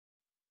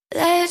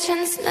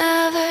Legends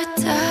never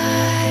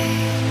die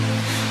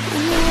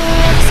when the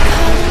world is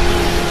calling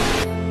you.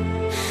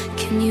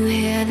 Can you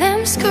hear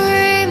them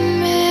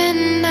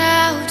screaming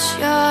out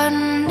your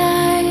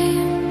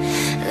name?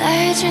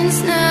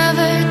 Legends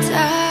never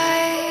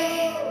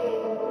die.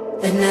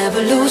 They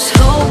never lose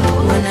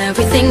hope when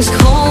everything's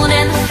cold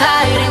and the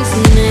fighting's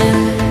near.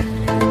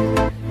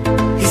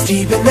 It's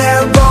deep in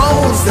their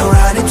bones, they'll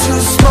run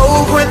into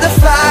smoke when the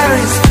fire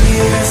is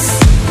fierce.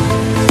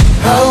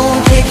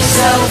 Oh, pick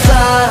yourself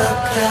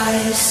up,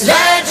 'cause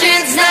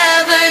legends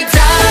never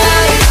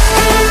die.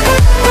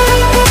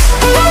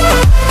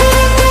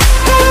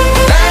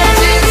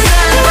 Legends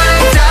never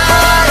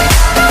die.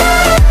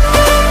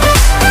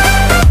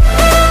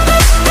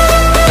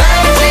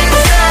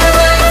 Legends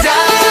never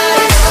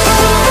die.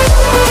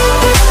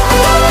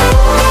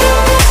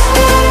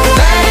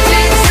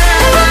 Legends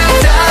never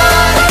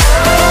die.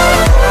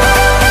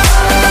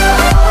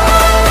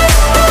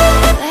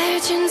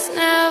 Legends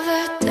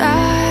never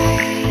die.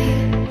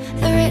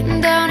 They're written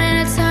down in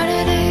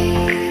eternity,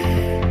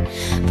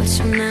 but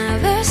you'll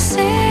never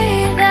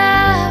see the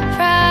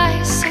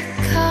price it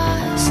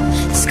cost.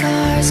 The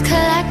scars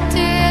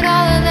collected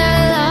all of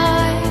their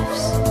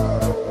lives.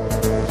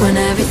 When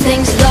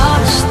everything's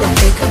lost, they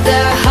pick up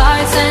their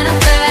hearts and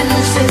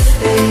avenge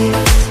defeat.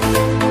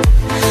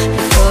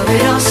 Before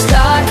it all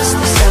starts,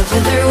 they suffer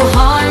through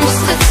harms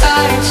to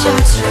touch your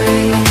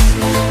tree.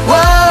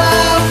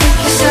 Whoa, pick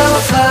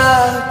yourself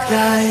up,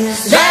 'cause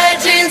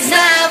legends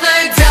never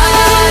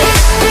die.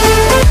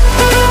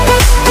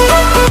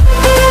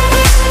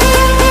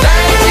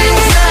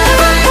 Legends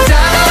never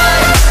die.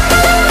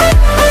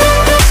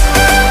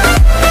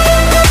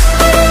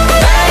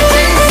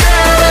 Legends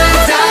never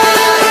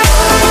die.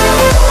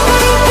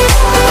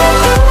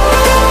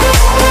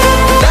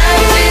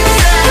 Legends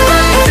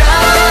never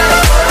die.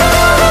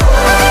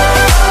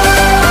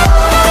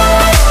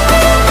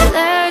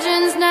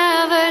 Legends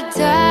never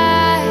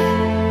die.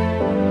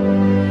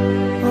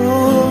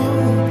 Oh,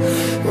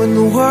 when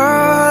the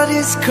world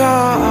is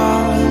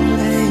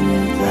calling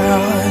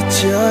out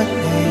your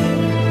name,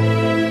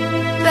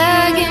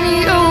 Begging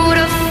you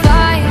to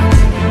fight.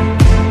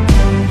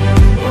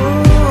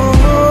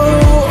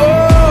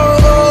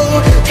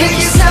 pick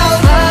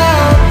yourself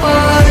up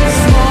once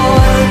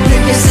more.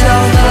 Pick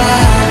yourself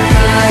up,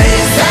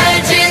 'cause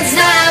legends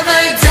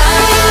never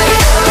die.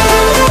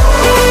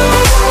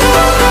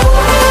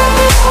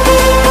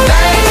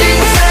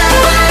 Legends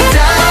never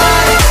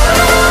die.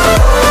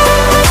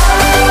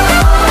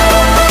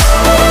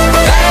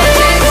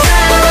 Legends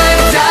never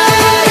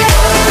die.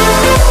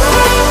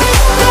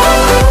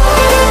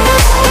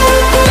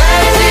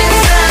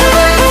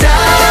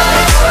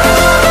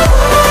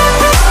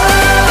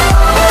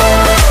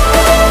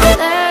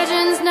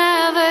 Legends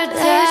never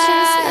die.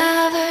 Legends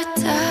never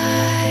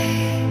die.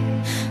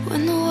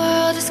 When the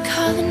world is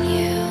calling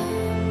you,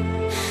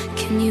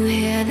 can you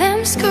hear them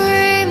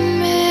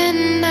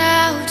screaming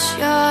out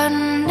your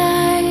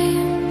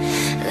name?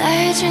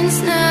 Legends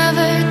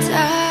never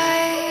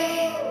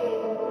die.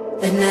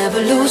 They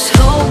never lose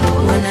hope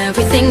when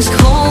everything's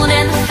cold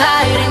and the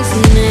fighting's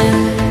near.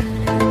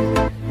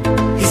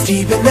 It's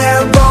deep in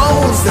their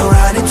bones, they'll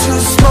run into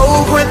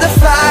smoke when the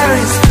fire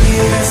is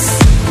fierce.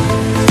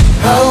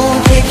 Oh,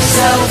 pick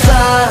yourself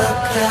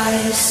up,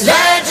 'cause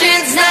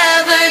legends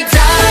never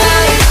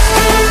die.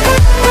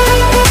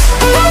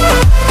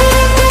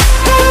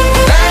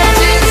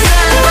 Legends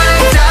never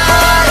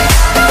die.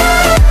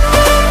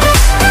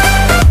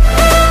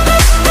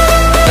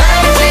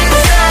 Legends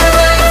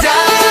never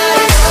die.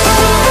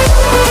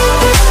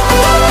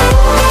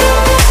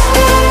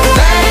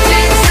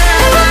 Legends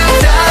never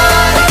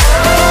die.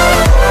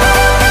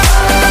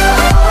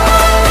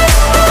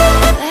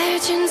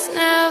 Legends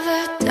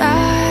never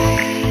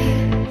die.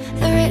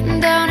 They're written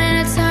down in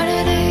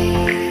eternity,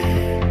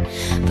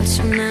 but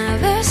you'll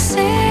never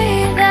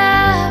see the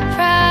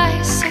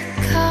price it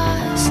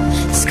cost.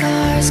 The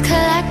scars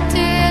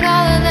collected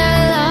all of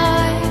their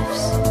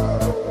lives.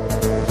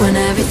 When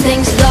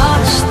everything's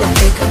lost, they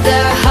pick up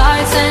their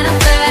hearts and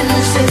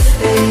avenge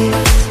defeat.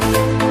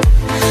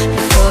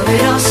 Before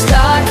it all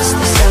starts,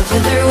 they suffer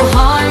through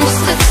harms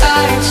to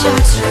touch your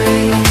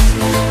tree.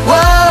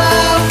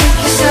 Whoa, pick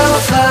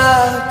yourself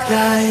up,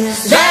 'cause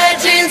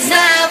legends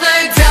never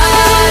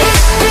die.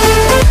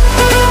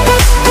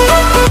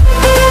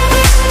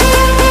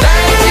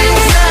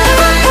 Legends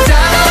never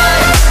die.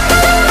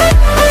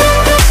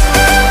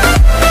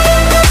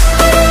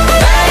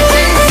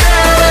 Legends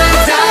never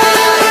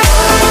die.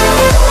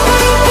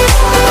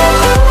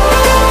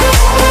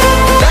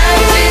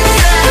 Legends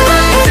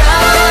never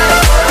die.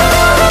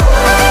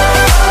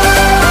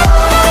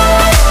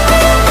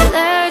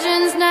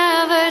 Legends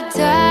never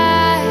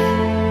die.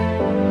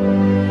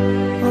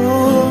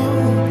 Oh,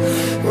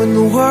 when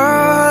the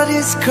world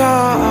is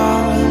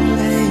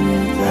calling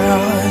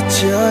out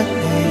your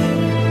name,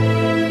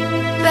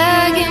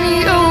 Begging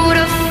you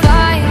to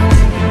fight.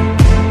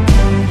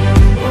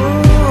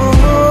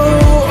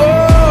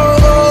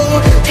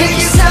 pick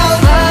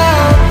yourself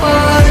up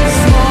once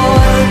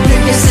more.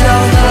 Pick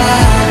yourself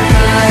up,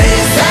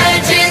 'cause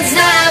legends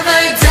never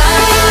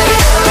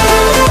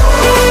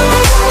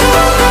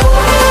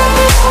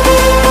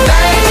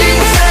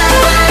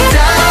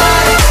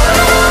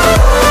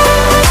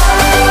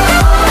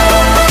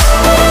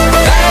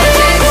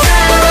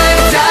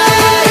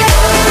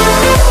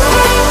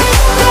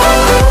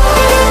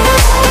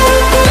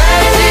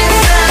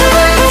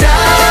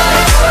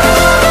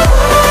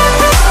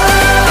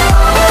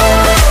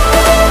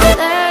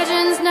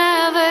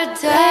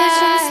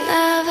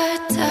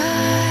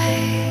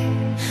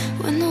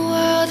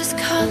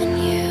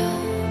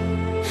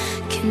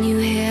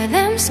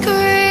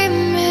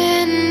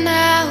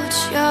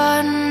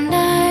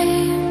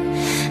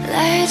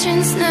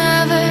Legends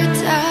never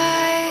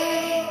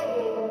die.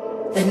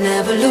 They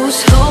never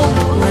lose hope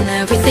when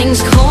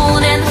everything's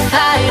cold and the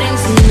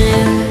fighting's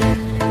near.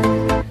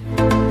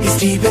 It's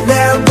deep in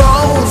their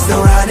bones,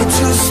 they'll run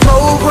into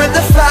smoke when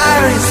the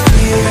fire is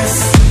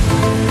fierce.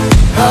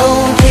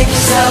 Oh, pick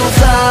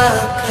yourself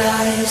up,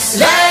 guys.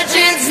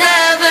 Legends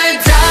never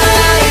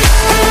die.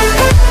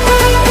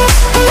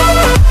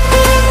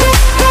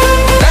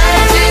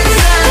 Legends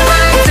never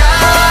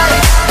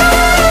die.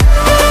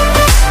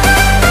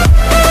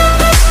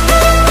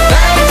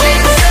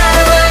 Legends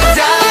never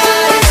die.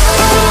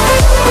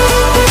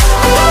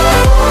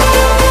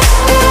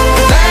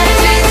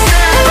 Legends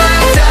never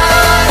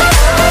die.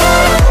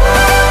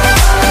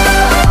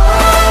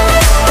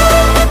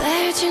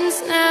 Legends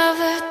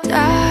never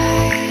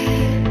die.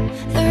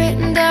 They're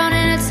written down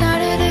in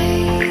eternity,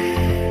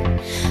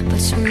 but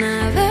you'll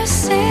never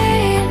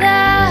see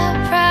the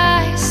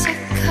price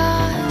it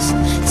cost.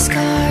 The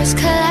scars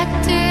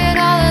collected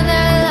all of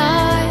their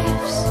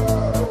lives.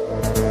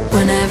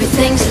 When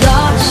everything's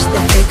lost,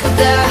 they pick up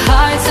their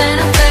hearts and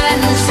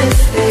avenge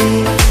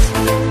defeat.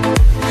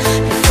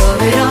 Before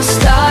it all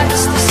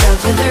starts, they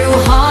suffer through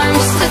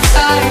harms to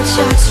touch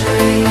your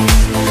tree.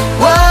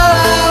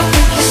 Whoa,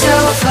 pick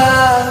yourself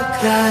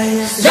up,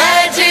 guys.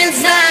 Legends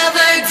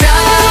never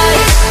die.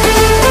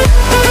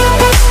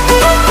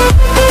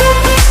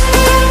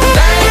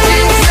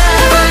 Legends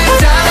never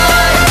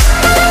die.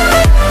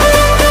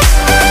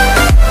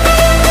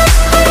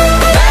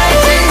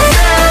 Legends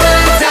never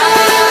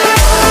die.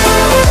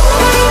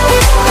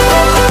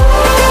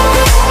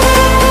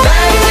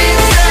 Legends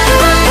never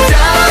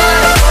die.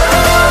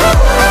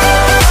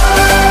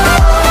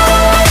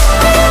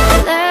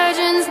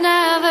 Legends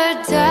never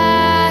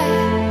die.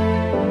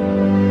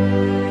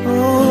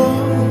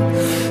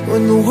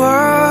 When the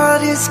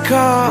world is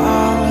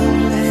calling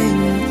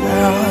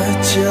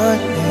out your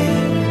name,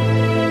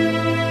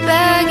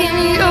 Begging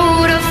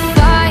you to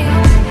fight.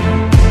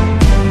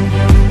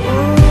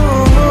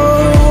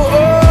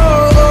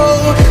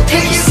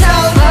 pick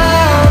yourself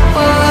up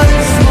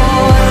once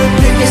more.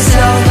 Pick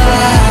yourself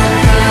up,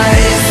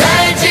 guys.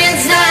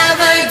 Legends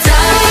never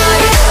die.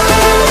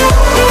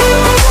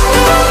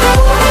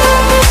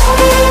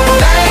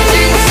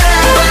 Legends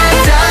never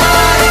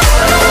die.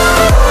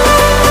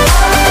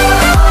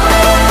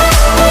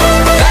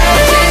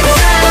 Legends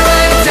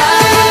never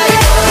die.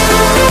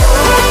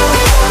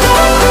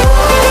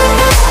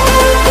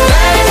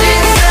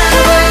 Legends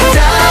never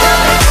die.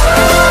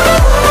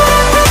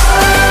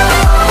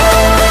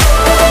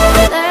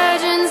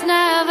 Legends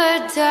never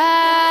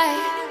die.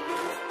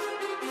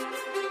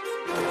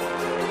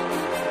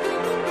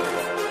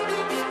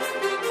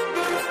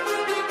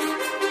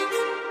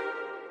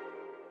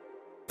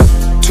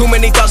 Too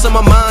many thoughts on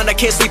my mind, I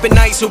can't sleep at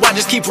night, so I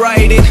just keep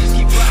writing.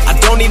 I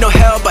don't need no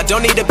help, I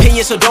don't need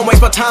opinions, so don't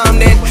waste my time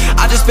then.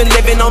 I just been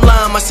living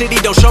online, my city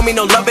don't show me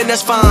no love and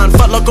that's fine.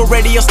 Fuck local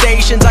radio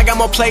stations, I got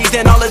more plays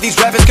than all of these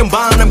rappers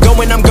combined. I'm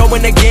going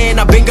again,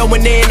 I've been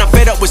going in, I'm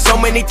fed up with so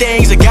many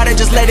things. I gotta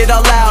just let it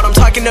all out, I'm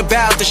talking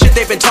about the shit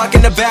they've been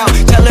talking about.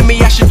 Telling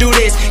me I should do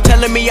this,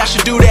 telling me I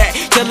should do that.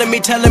 Telling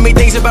me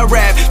things about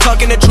rap.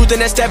 Talking the truth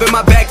and that stab in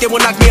my back, they will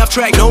knock me off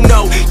track, no.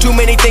 Too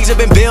many things have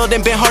been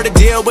building, been hard to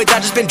deal with, I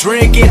just been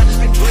drinking.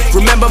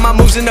 Remember my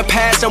moves in the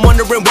past, I'm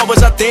wondering what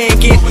was I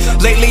thinking.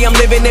 Lately I'm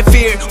living in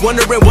fear,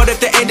 wondering what if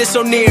the end is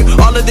so near.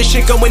 All of this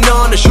shit going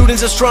on, the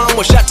shootings are strong.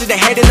 One shot to the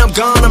head and I'm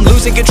gone. I'm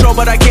losing control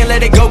but I can't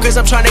let it go, cause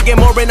I'm trying to get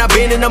more. And I've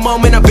been in the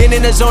moment, I've been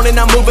in the zone, and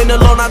I'm moving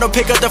alone. I don't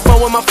pick up the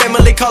phone when my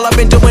family call, I've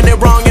been doing it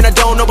wrong and I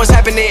don't know what's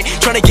happening.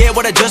 Trying to get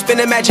what I just been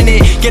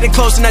imagining, getting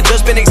close and I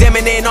just been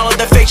examining all of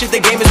the fake shit the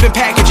game has been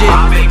packaging.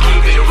 I've been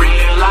keeping it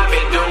real, I've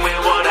been doing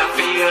what I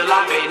feel.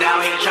 I've been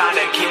out here trying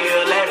to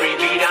kill every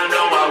beat, I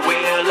know I will.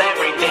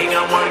 Everything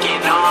I'm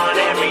working on,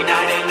 every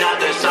night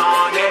another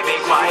song. They've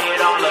been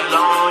quiet all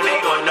along, they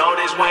gon'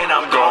 notice when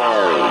I'm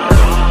gone.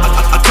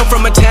 I come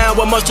from a town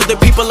where most of the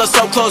people are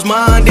so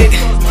close-minded.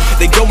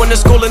 They going to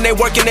school and they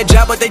working a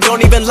job but they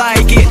don't even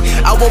like it.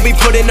 I won't be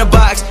put in a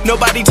box,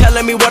 nobody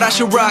telling me what I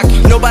should rock.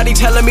 Nobody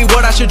telling me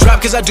what I should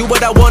drop, cause I do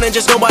what I want and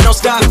just know I don't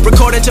stop.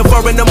 Recording till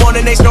 4 in the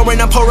morning, they snoring.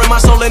 I'm pouring my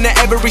soul into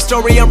every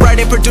story. I'm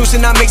writing,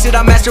 producing, I mix it,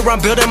 I master. I'm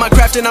building my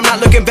craft and I'm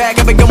not looking back.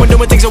 I've been going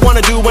doing things I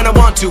wanna do when I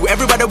want to.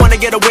 Everybody wanna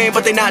get a win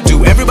but they not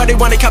do. Everybody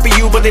wanna copy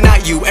you but they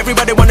not you.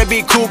 Everybody wanna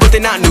be cool but they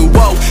not new.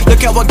 Whoa,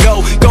 look how I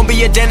go, gon' be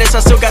a dentist, I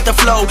still got the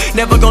flow.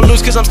 Never gon'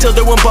 lose cause I'm still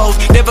doing both.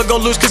 Never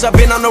gon' lose cause I've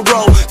been on the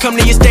road. Come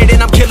to your state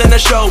and I'm killing the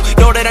show.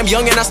 Know that I'm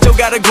young and I still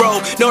gotta grow.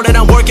 Know that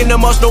I'm working the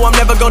most, know I'm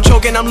never gon'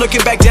 choke. And I'm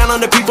looking back down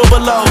on the people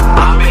below.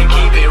 I've been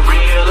keeping it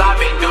real, I've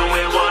been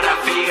doing what I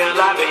feel.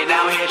 I've been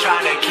out here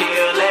trying to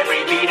kill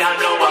every beat, I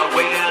know I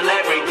will.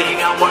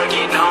 Everything I'm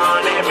working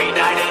on, every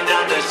night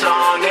another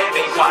song. They've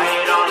been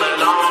quiet all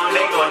along,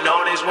 they gon'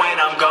 notice when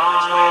I'm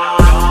gone.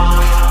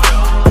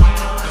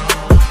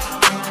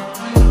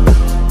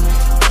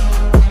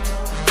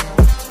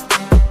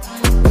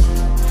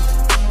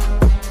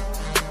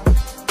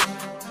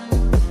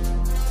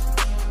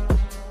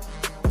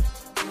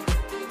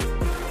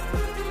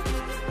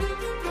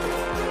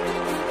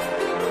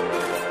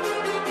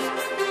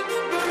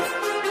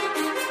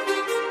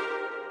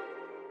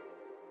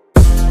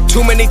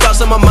 Too many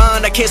thoughts on my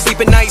mind, I can't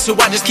sleep at night, so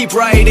I just keep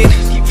writing.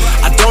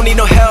 I don't need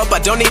no help, I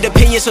don't need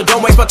opinions, so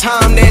don't waste my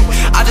time then.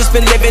 I just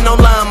been living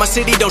online, my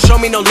city don't show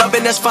me no love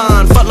and that's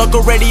fine. Fuck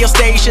local radio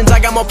stations, I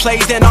got more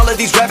plays than all of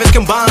these rappers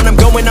combined. I'm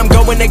going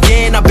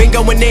again, I've been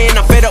going in,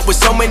 I'm fed up with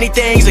so many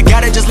things, I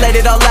gotta just let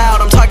it all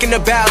out. I'm talking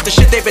about the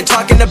shit they've been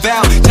talking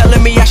about,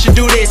 telling me I should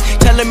do this,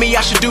 telling me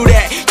I should do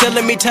that,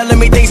 telling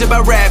me things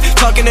about rap,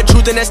 talking the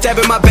truth and that stab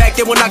in my back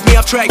that will knock me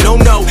off track. No,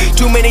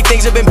 too many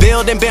things have been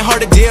building, been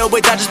hard to deal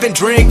with, I just been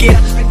drinking.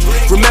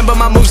 Remember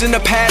my moves in the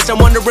past, I'm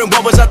wondering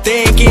what was I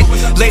thinking.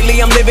 Lately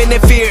I'm living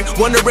in fear,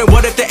 wondering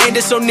what if the end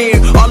is so near.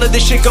 All of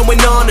this shit going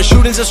on, the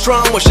shootings are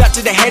strong, one shot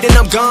to the head and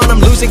I'm gone. I'm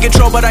losing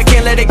control but I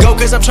can't let it go,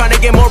 cause I'm trying to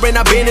get more and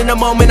I've been in the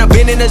moment, I've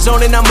been in the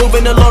zone and I'm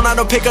moving alone. I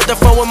don't pick up the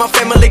phone when my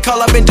family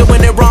call, I've been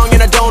doing it wrong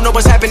and I don't know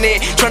what's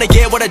happening. Trying to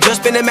get what I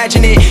just been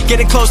imagining,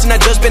 getting close and I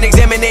just been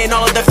examining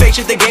all of the fake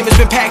shit the game has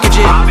been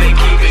packaging. I've been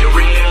keeping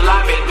real,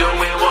 I've been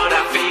doing what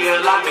I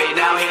feel, I've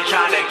been out here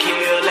trying to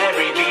kill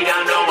every beat,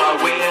 I know I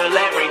will.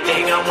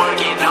 Everything I'm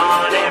working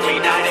on, every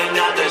night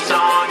another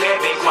song. They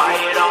been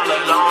quiet all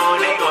along,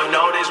 they gon'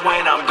 notice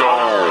when I'm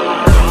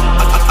gone.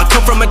 I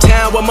come from a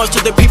town where most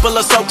of the people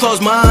are so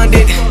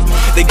close-minded.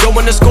 They go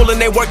into school and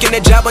they work in a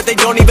job but they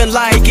don't even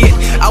like it.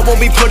 I won't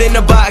be put in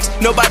a box,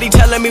 nobody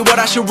telling me what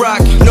I should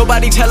rock,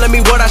 nobody telling me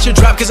what I should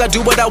drop, cause I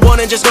do what I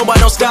want and just know I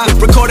don't stop.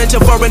 Recording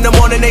till 4 in the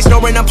morning, they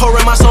snoring, I'm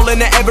pouring my soul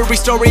into every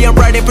story. I'm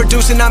writing,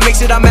 producing, I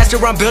mix it, I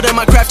master, I'm building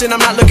my craft and I'm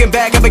not looking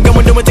back. I've been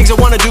going doing things I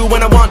wanna do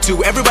when I want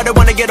to. Everybody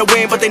wanna get a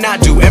win but they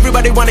not do.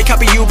 Everybody wanna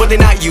copy you but they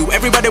not you.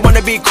 Everybody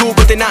wanna be cool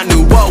but they not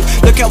new. Whoa,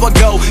 look how I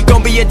go,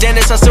 gon' be a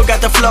dentist, I still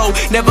got the flow.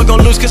 Never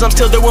gon' lose cause I'm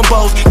still doing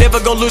both.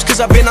 Never gon' lose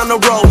cause I've been on the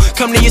road.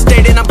 Come to your state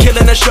and I'm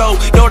killing the show.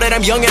 Know that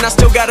I'm young and I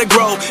still gotta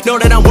grow. Know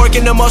that I'm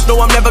working the most,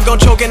 know I'm never gon'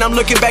 choke. And I'm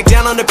looking back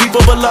down on the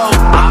people below.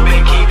 I've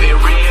been keeping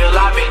real,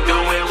 I've been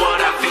doing what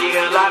I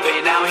feel. I've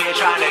been out here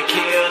trying to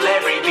kill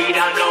every beat,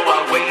 I know I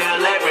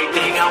will.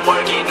 Everything I'm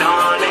working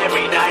on,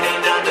 every night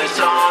another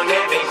song. They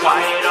been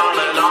quiet all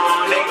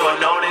along, they gon'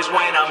 notice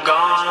when I'm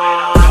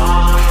gone.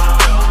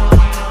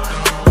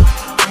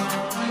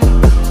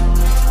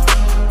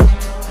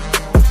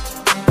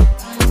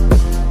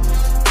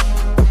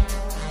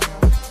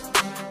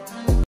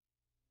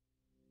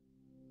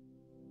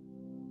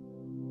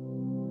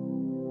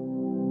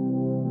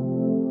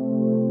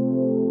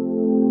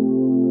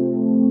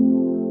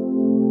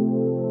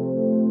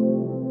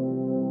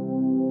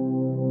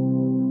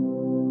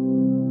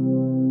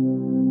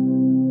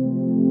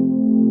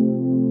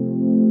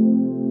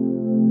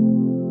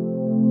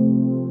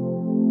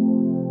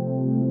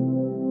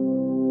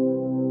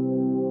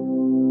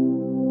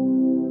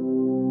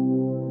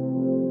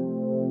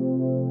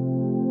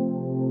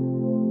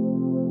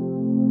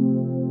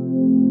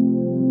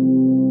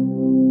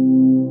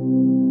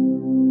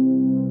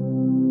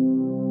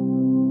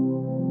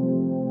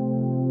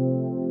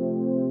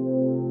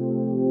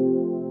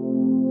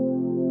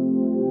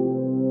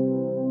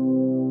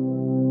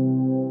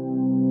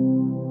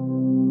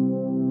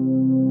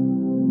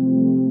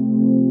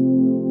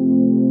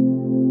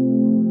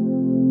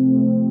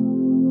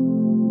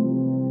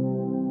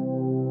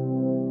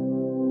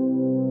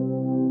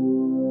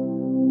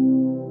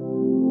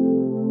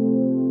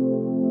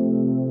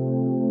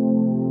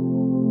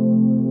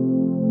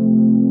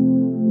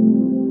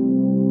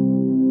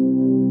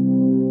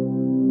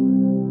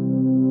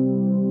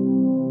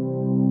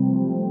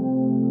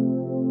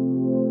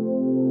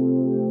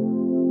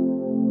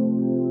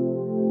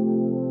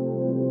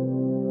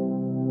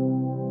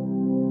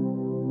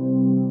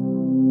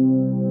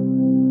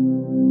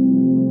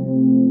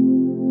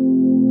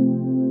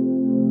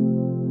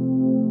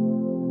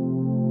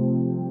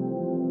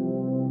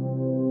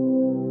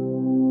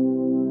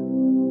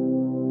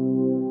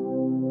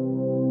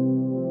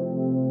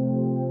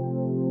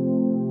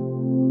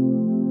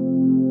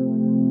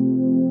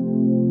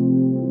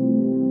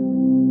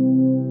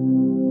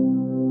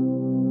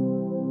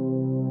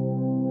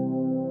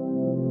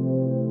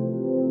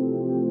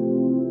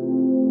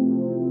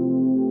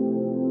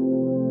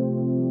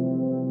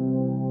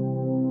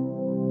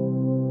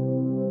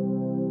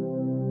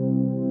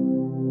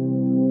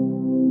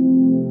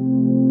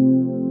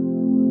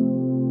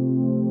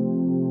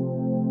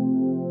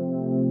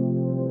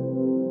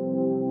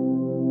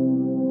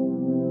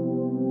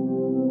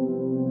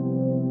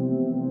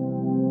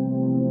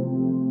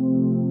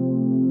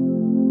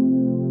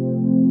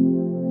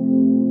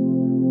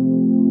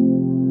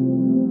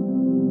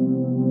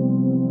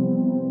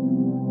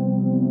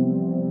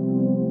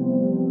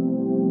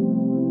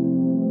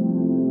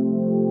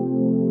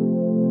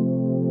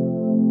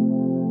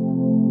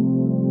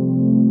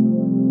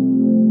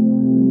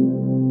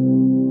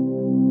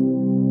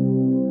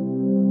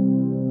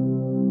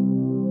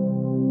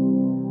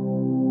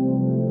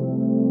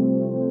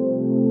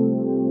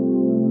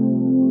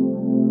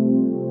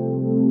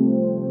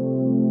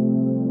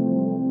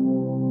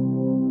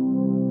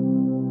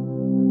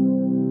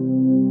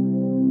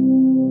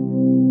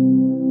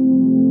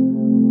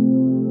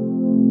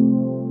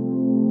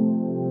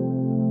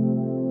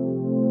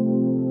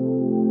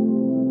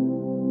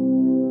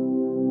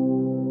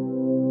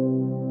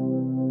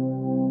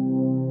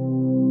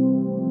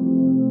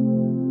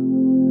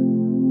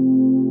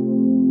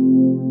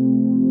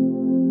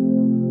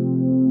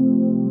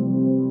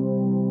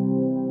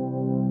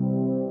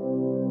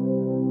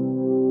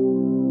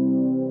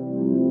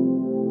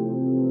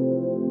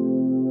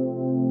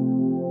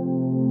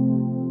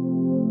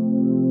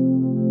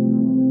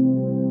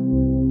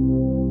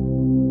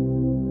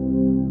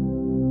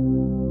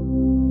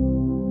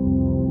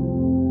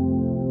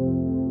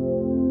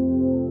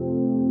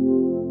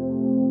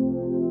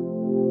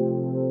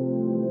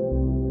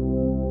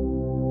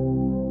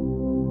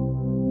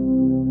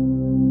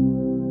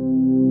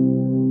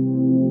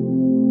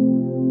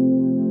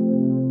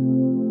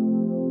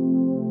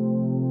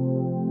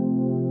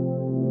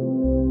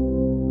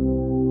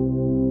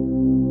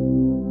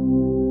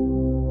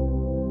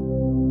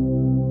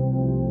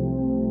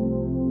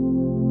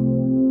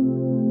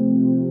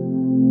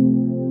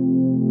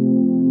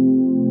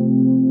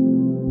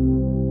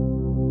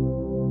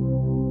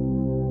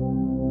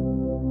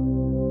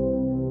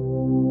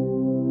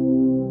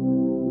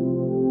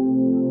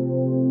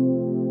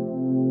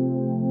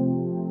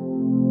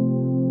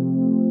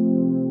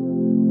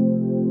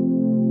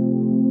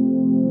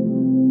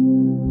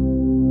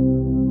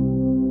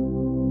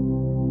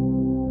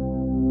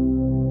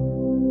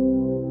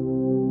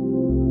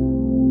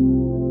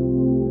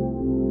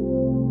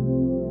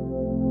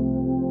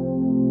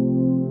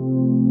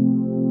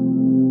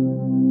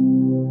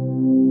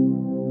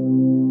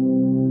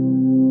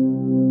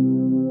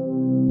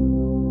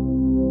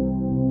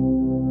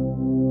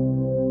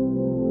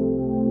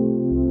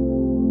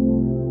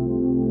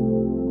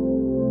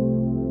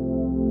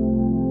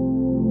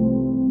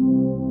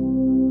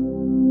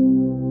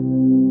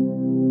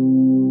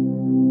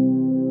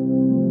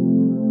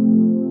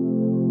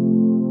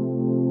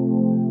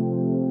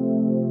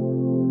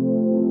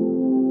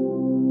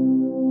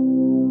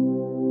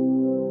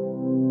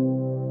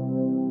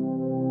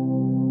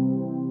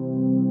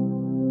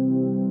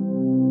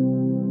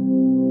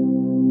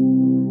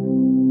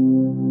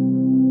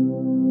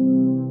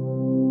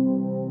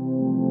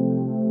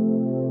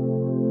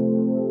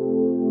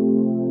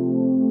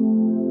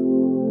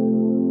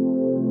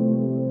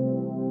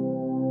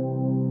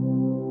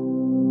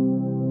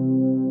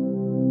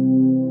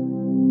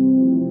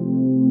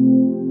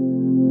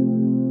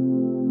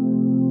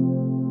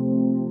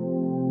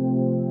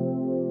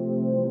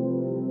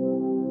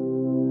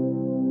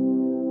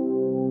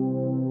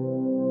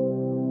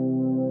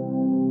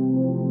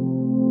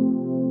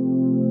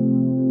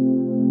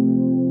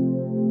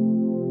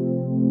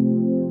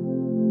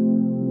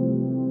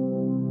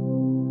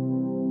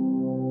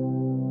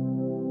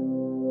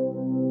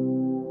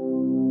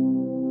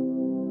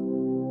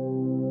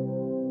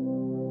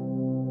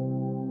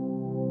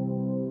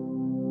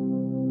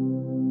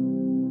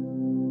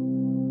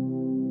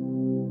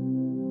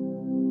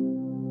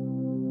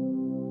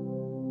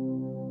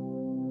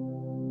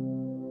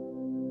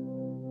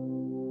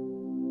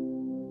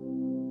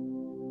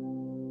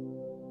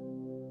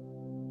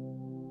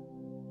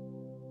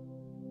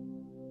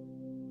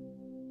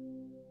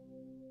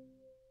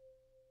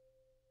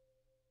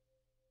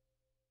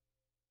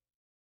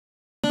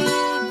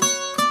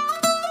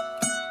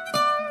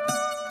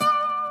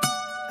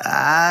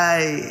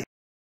 Bye.